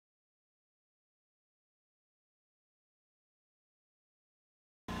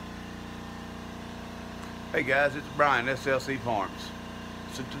Hey guys, it's Brian, SLC Farms.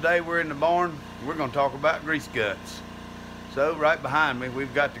 So today we're in the barn. We're going to talk about grease guns. So right behind me,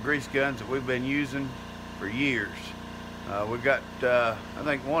 we've got the grease guns that we've been using for years. We've got, I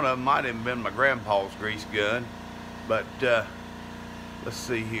think one of them might have been my grandpa's grease gun, but let's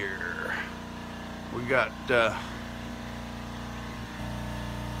see here. We got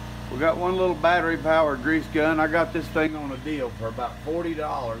one little battery powered grease gun. I got this thing on a deal for about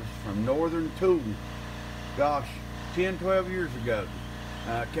 $40 from Northern Tool. Gosh, 10, 12 years ago.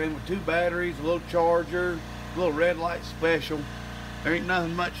 Came with 2 batteries, a little charger, a little red light special. There ain't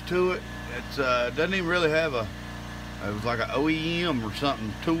nothing much to it. It's doesn't even really have it was like an OEM or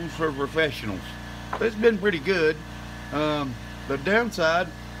something, tools for professionals. But it's been pretty good. The downside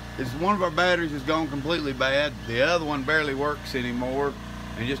is one of our batteries has gone completely bad. The other one barely works anymore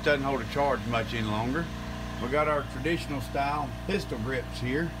and just doesn't hold a charge much any longer. We got our traditional style pistol grips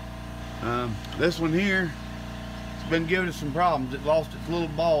here. This one here, it's been giving us some problems. It lost its little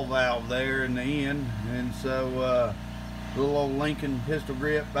ball valve there in the end, and so little old Lincoln pistol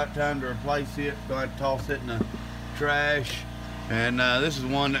grip, about time to replace it. Go ahead and toss it in the trash. And this is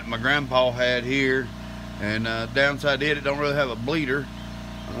one that my grandpa had here, and downside to it don't really have a bleeder,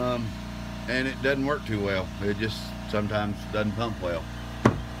 and it doesn't work too well. It just sometimes doesn't pump well.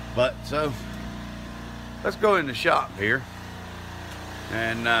 But so let's go in the shop here,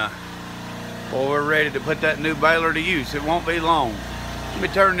 and well, we're ready to put that new baler to use. It won't be long. Let me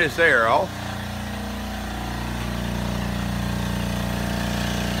turn this air off.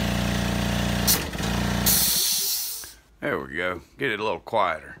 There we go. Get it a little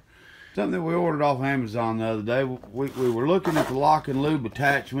quieter. Something that we ordered off Amazon the other day. We were looking at the Locknlube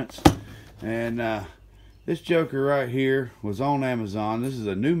attachments, and this joker right here was on Amazon. This is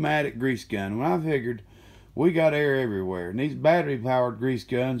a pneumatic grease gun. When I figured we got air everywhere, and these battery powered grease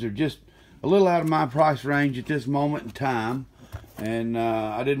guns are just a little out of my price range at this moment in time, and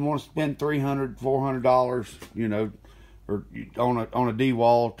I didn't want to spend $300, $400, you know, or on a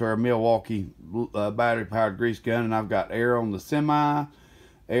DeWalt or a Milwaukee battery powered grease gun. And I've got air on the semi,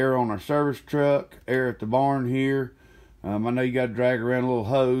 air on our service truck, air at the barn here. I know you got to drag around a little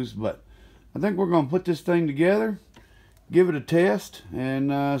hose, but I think we're going to put this thing together, give it a test,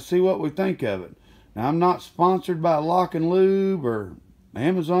 and see what we think of it. Now, I'm not sponsored by Locknlube or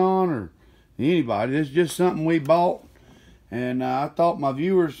Amazon or anybody. This is just something we bought, and I thought my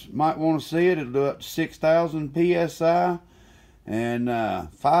viewers might want to see it. It'll do up to 6,000 psi and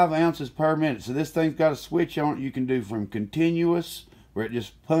 5 ounces per minute. So this thing's got a switch on it. You can do from continuous, where it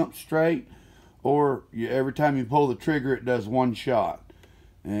just pumps straight, or every time you pull the trigger it does 1 shot.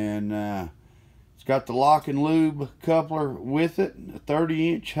 And it's got the Locknlube coupler with it, a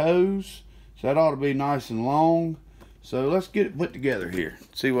 30-inch hose, so that ought to be nice and long. So let's get it put together here,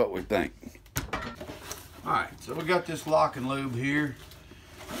 see what we think. Alright, so we got this Locknlube here,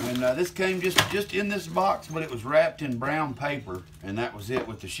 and this came just in this box, but it was wrapped in brown paper, and that was it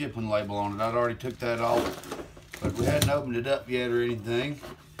with the shipping label on it. I'd already took that off, but we hadn't opened it up yet or anything.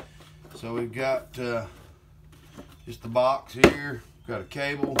 So we've got just the box here, got a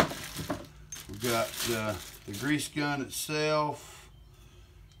cable, we've got the grease gun itself,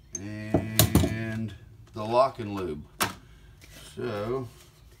 and the Locknlube. So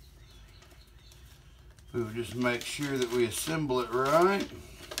we'll just make sure that we assemble it right.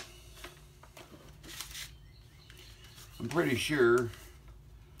 I'm pretty sure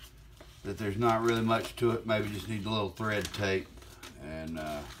that there's not really much to it. Maybe just need a little thread tape, and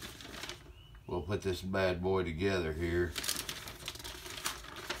we'll put this bad boy together here.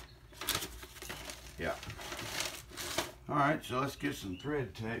 Yeah. Alright, so let's get some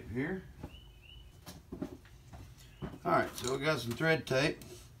thread tape here. Alright, so we got some thread tape.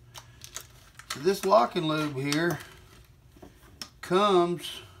 So this Locknlube here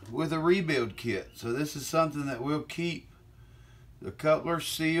comes with a rebuild kit. So this is something that will keep the coupler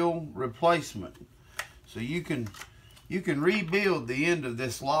seal replacement. So you can rebuild the end of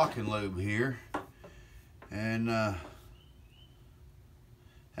this Locknlube here, and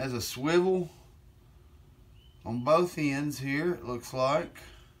has a swivel on both ends here, it looks like.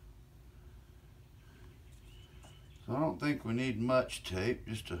 So I don't think we need much tape,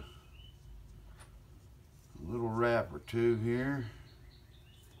 just a little wrap or two here.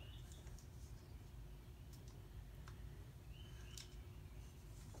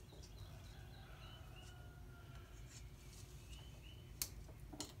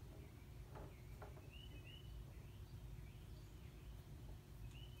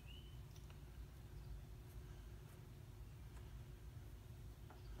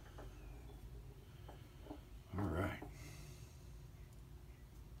 All right.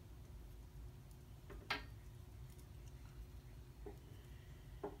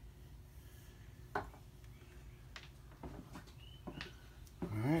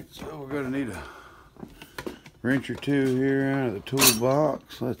 So we're going to need a wrench or two here out of the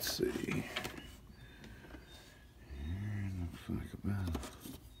toolbox. Let's see. Looks like about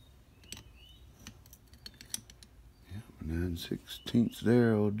 9/16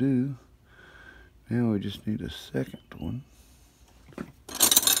 there will do. Now we just need a second one.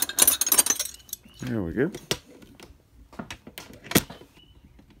 There we go.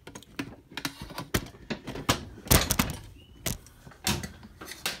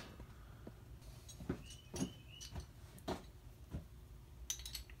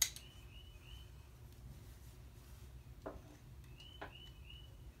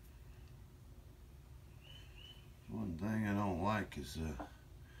 One thing I don't like is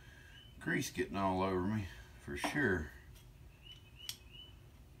grease getting all over me, for sure.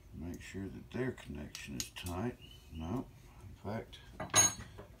 Make sure that their connection is tight. No, in fact,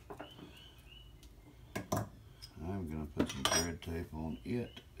 I'm going to put some thread tape on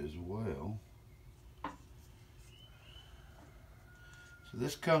it as well. So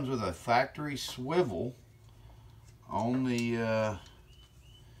this comes with a factory swivel on the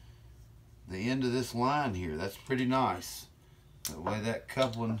end of this line here. That's pretty nice. That way that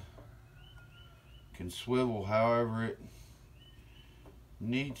coupling can swivel however it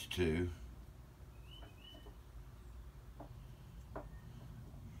needs to.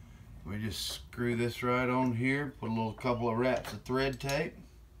 We just screw this right on here, put a couple of wraps of thread tape,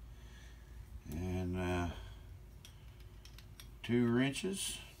 and 2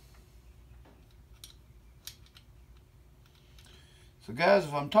 wrenches. So guys,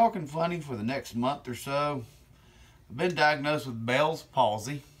 if I'm talking funny for the next month or so, I've been diagnosed with Bell's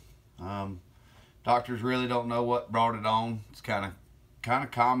palsy. Doctors really don't know what brought it on. It's kind of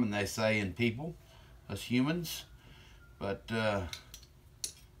common, they say, in people, us humans. But yeah,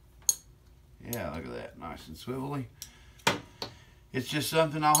 look at that, nice and swivelly. It's just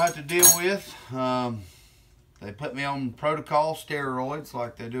something I'll have to deal with. They put me on protocol steroids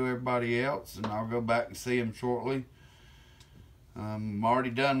like they do everybody else, and I'll go back and see them shortly. I'm already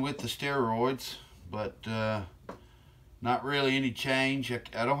done with the steroids, but not really any change.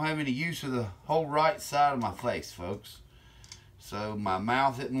 I don't have any use of the whole right side of my face, folks. So my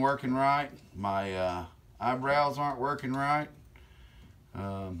mouth isn't working right. My eyebrows aren't working right.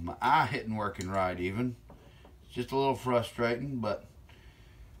 My eye isn't working right even. It's just a little frustrating, but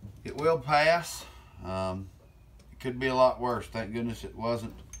it will pass. It could be a lot worse. Thank goodness it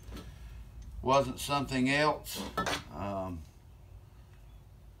wasn't something else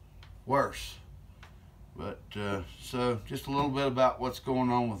worse. But so just a little bit about what's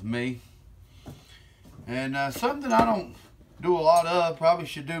going on with me. And something I don't do a lot of, probably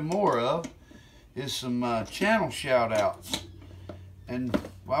should do more of, is some channel shout outs. And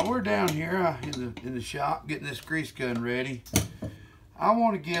while we're down here in the shop getting this grease gun ready, I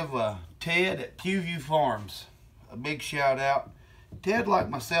want to give Ted at TUFFIOM Farms a big shout out. Ted, like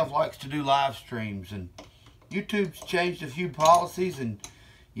myself, likes to do live streams, and YouTube's changed a few policies, and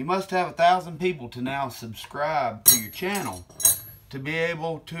you must have 1,000 people to now subscribe to your channel to be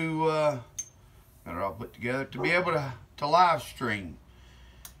able to got it all put together, to be able to live stream.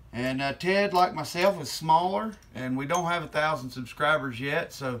 And Ted, like myself, is smaller, and we don't have 1,000 subscribers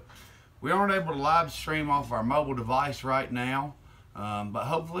yet, so we aren't able to live stream off our mobile device right now. But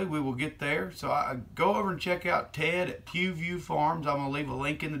hopefully we will get there. So I go over and check out Ted at TUFFIOM Farms. I'm going to leave a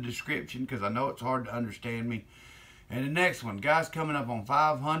link in the description because I know it's hard to understand me. And the next one, guys, coming up on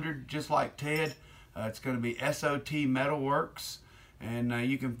 500, just like Ted, it's going to be SOT Metalworks. And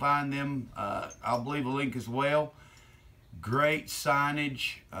you can find them, I'll leave a link as well. Great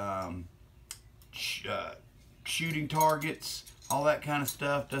signage, shooting targets, all that kind of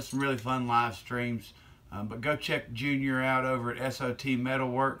stuff. Does some really fun live streams. But go check Junior out over at SOT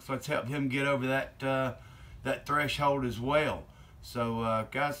Metalworks. Let's help him get over that threshold as well. So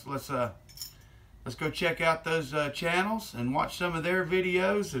guys, let's go check out those channels and watch some of their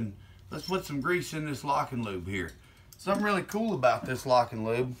videos, and let's put some grease in this Locknlube here. Something really cool about this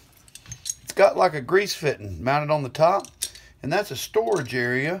Locknlube, it's got like a grease fitting mounted on the top, and that's a storage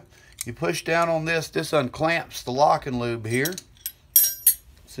area. You push down on this unclamps the Locknlube here.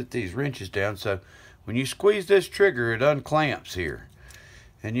 Sit these wrenches down, so when you squeeze this trigger, it unclamps here.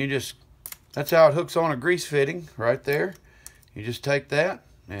 And you just, that's how it hooks on a grease fitting right there. You just take that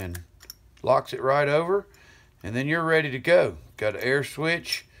and locks it right over, and then you're ready to go. Got an air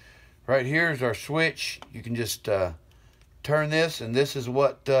switch. Right here is our switch. You can just turn this, and this is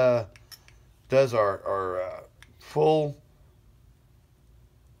what does our full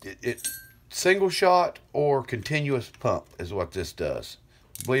single shot or continuous pump is what this does.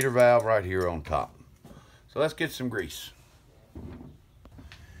 Bleeder valve right here on top. So let's get some grease.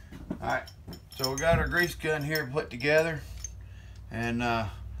 Alright, so we got our grease gun here put together, and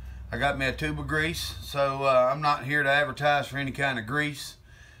I got me a tube of grease. So I'm not here to advertise for any kind of grease.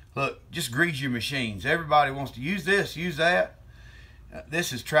 Look, just grease your machines. Everybody wants to use this, use that.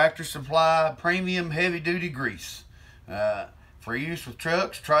 This is Tractor Supply premium heavy duty grease for use with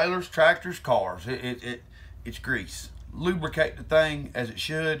trucks, trailers, tractors, cars. It's grease. Lubricate the thing as it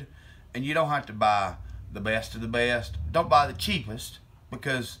should, and you don't have to buy the best of the best. Don't buy the cheapest,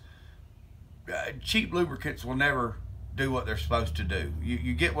 because cheap lubricants will never do what they're supposed to do.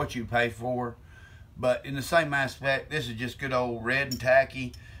 You get what you pay for, but in the same aspect, this is just good old red and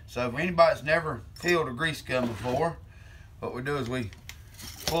tacky. So if anybody's never filled a grease gun before, what we do is we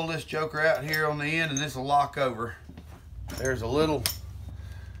pull this joker out here on the end, and this will lock over. There's a little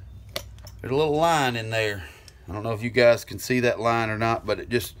line in there. I don't know if you guys can see that line or not, but it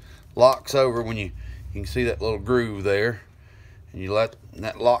just locks over when you can see that little groove there, and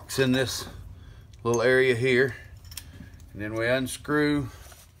that locks in this little area here. And then we unscrew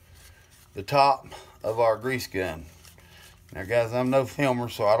the top of our grease gun. Now guys, I'm no filmer,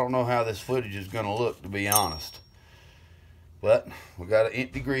 so I don't know how this footage is going to look, to be honest. But we got an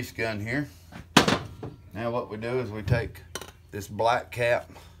empty grease gun here. Now what we do is we take this black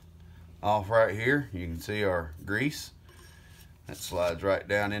cap off right here. You can see our grease. That slides right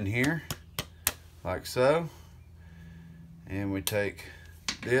down in here, like so. And we take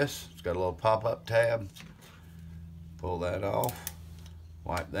this. It's got a little pop-up tab. Pull that off.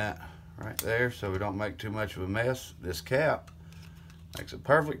 Wipe that right there so we don't make too much of a mess. This cap makes a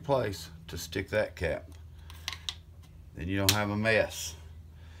perfect place to stick that cap. Then you don't have a mess.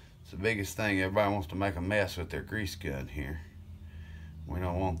 It's the biggest thing. Everybody wants to make a mess with their grease gun here. We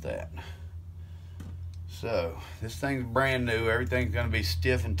don't want that. So this thing's brand new. Everything's going to be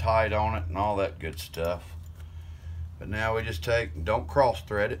stiff and tight on it and all that good stuff. But now we just take, don't cross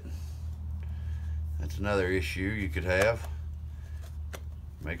thread it. That's another issue you could have.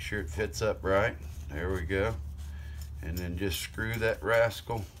 Make sure it fits up right. There we go. And then just screw that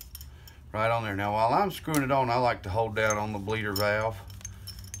rascal right on there. Now while I'm screwing it on, I like to hold down on the bleeder valve.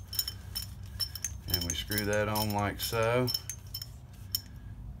 And we screw that on like so.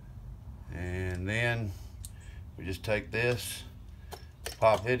 And then we just take this,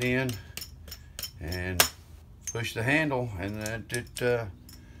 pop it in, and push the handle, and then it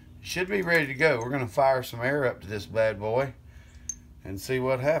should be ready to go. We're going to fire some air up to this bad boy and see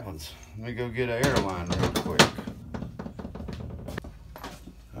what happens. Let me go get an air line real quick.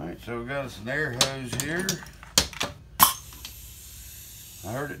 Alright, so we got us an air hose here.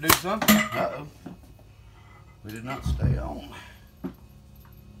 I heard it do something. Uh-oh. We did not stay on.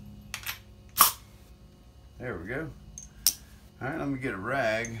 There we go. Alright, let me get a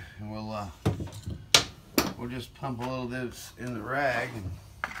rag, and we'll just pump a little of this in the rag and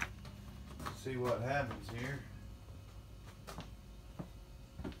see what happens here.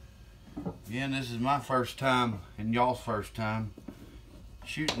 Again, this is my first time and y'all's first time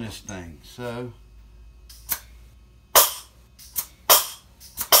shooting this thing, so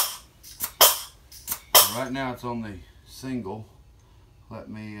right now it's on the single. Let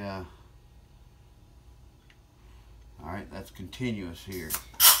me alright, that's continuous here.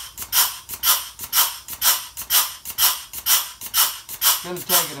 It's going to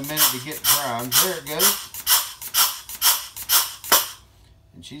take it a minute to get primed. There it goes.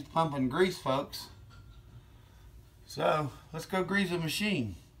 And she's pumping grease, folks. So, let's go grease the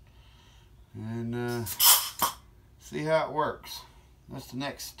machine and see how it works. That's the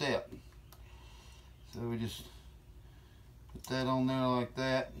next step. So we just put that on there like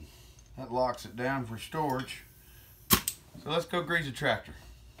that. That locks it down for storage. So let's go grease the tractor.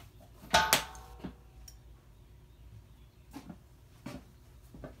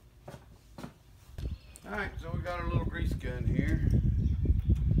 Alright, so we got our little grease gun here.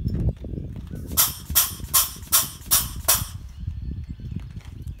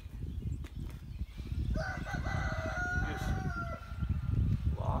 Just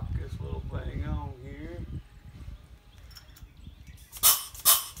lock this little thing on here.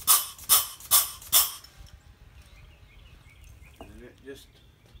 And it just,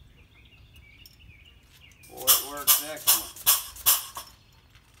 boy, it works excellent.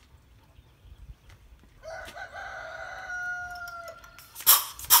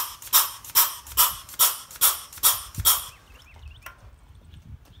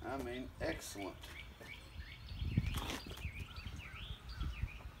 I mean, excellent.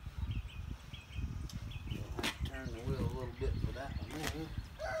 Turn the wheel a little bit for that one.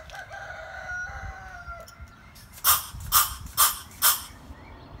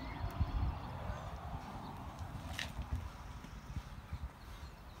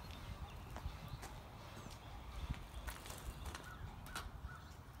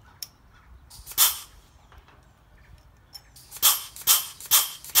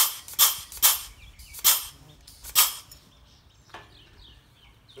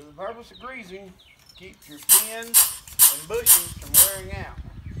 the purpose of greasing keeps your pins and bushings from wearing out.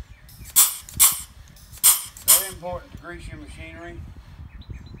 Very important to grease your machinery.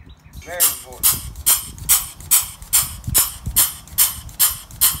 Very important.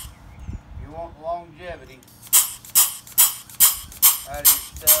 You want longevity out of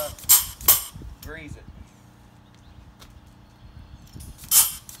your stuff, grease it.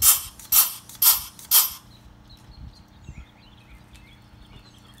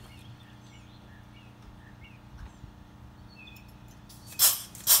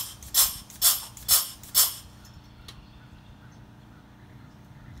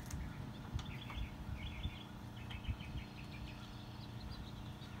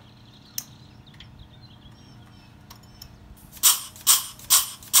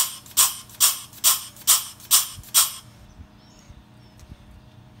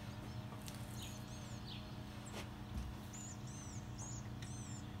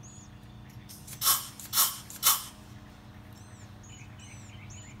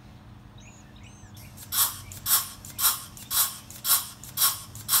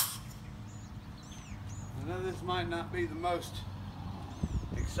 I know this might not be the most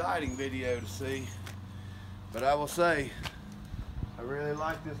exciting video to see, but I will say I really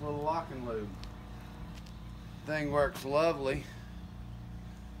like this little Locknlube. Thing works lovely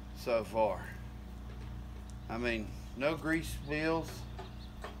so far. I mean, no grease spills.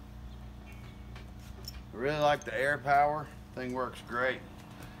 I really like the air power. Thing works great.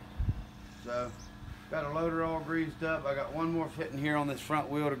 So, got a loader all greased up. I got one more fitting here on this front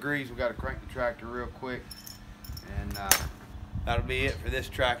wheel to grease. We got to crank the tractor real quick, and that'll be it for this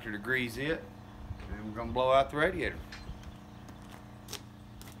tractor to grease it. And we're gonna blow out the radiator.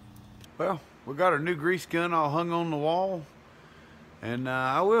 Well, we got our new grease gun all hung on the wall, and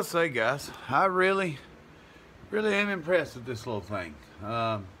I will say, guys, I really am impressed with this little thing.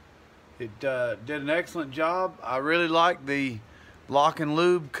 It did an excellent job. I really like the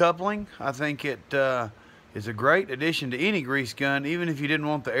Locknlube coupling. I think it is a great addition to any grease gun, even if you didn't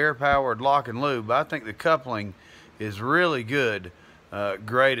want the air-powered Locknlube. I think the coupling is really good.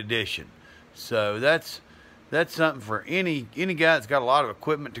 Great addition. So that's something for any guy that's got a lot of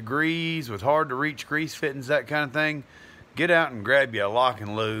equipment to grease with hard to reach grease fittings, that kind of thing. Get out and grab you a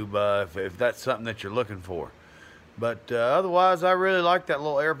Locknlube if that's something that you're looking for. But otherwise, I really like that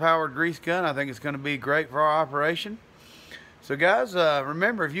little air-powered grease gun. I think it's going to be great for our operation. So guys,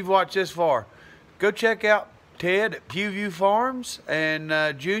 remember, if you've watched this far, go check out Ted at Pewview Farms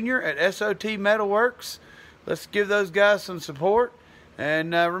and Junior at SOT Metalworks. Let's give those guys some support.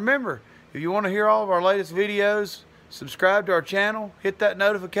 And remember, if you want to hear all of our latest videos, subscribe to our channel, hit that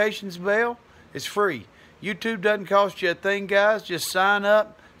notifications bell. It's free. YouTube doesn't cost you a thing, guys. Just sign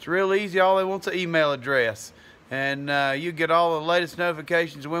up. It's real easy. All they want's an email address. And you get all the latest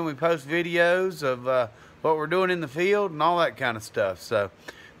notifications when we post videos of what we're doing in the field and all that kind of stuff. So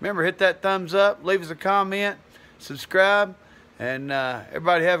remember, hit that thumbs up, leave us a comment, subscribe, and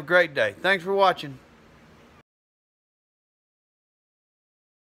everybody have a great day. Thanks for watching.